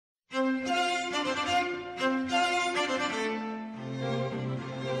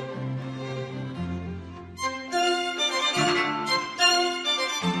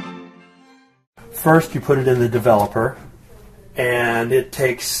First, you put it in the developer, and it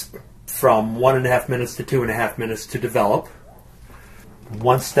takes from 1.5 minutes to 2.5 minutes to develop.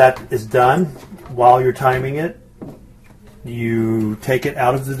 Once that is done, while you're timing it, you take it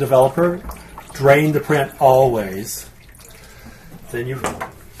out of the developer, drain the print always. Then you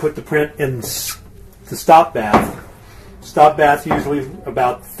put the print in the stop bath. Stop bath usually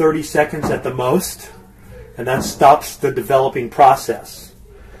about 30 seconds at the most, and that stops the developing process.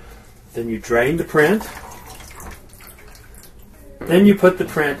 Then you drain the print. Then you put the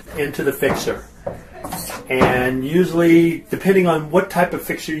print into the fixer. And usually, depending on what type of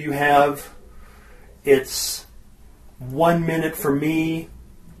fixture you have, it's 1 minute for me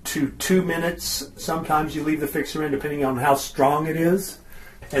to 2 minutes. Sometimes you leave the fixer in depending on how strong it is.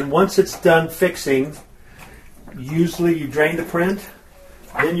 And once it's done fixing, usually you drain the print,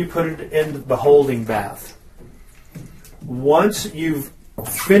 then you put it in the holding bath. Once you've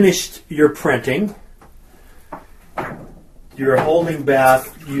finished your printing, your holding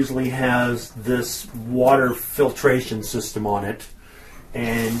bath usually has this water filtration system on it,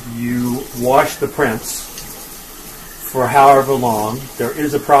 and you wash the prints for however long. There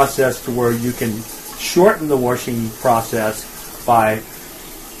is a process to where you can shorten the washing process by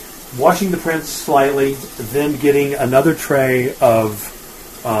washing the prints slightly, then getting another tray of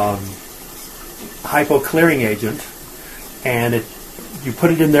hypo clearing agent, and you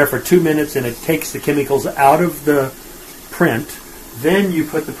put it in there for 2 minutes, and it takes the chemicals out of the print. Then you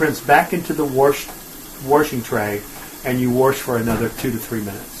put the prints back into the washing tray, and you wash for another 2 to 3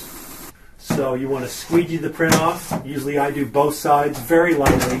 minutes. So you want to squeegee the print off. Usually I do both sides very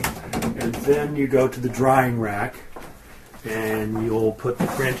lightly, and then you go to the drying rack, and you'll put the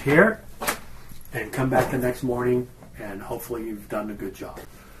print here and come back the next morning, and hopefully you've done a good job.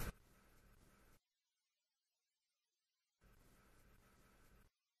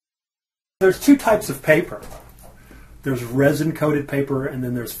 There's two types of paper. There's resin-coated paper, and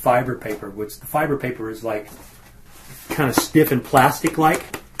then there's fiber paper, which the fiber paper is like kind of stiff and plastic-like.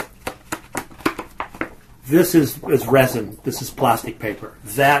 This is resin. This is plastic paper.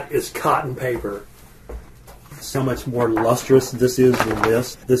 That is cotton paper. So much more lustrous this is than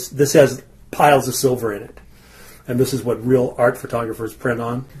this. This has piles of silver in it. And this is what real art photographers print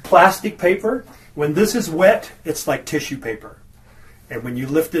on. Plastic paper, when this is wet, it's like tissue paper. And when you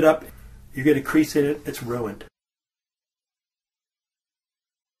lift it up, you get a crease in it, it's ruined.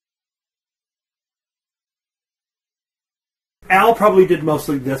 Al probably did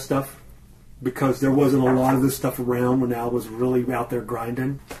mostly this stuff because there wasn't a lot of this stuff around when Al was really out there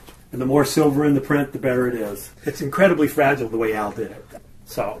grinding. And the more silver in the print, the better it is. It's incredibly fragile the way Al did it.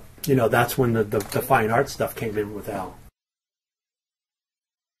 So, that's when the fine art stuff came in with Al.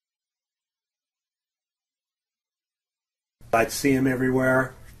 I'd see him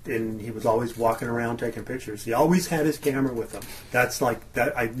everywhere, and he was always walking around taking pictures. He always had his camera with him. That's like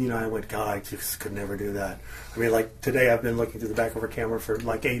that. I went, God, I just could never do that. I mean, like today, I've been looking through the back of her camera for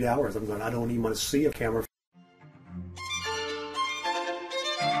like 8 hours. I'm going, I don't even want to see a camera.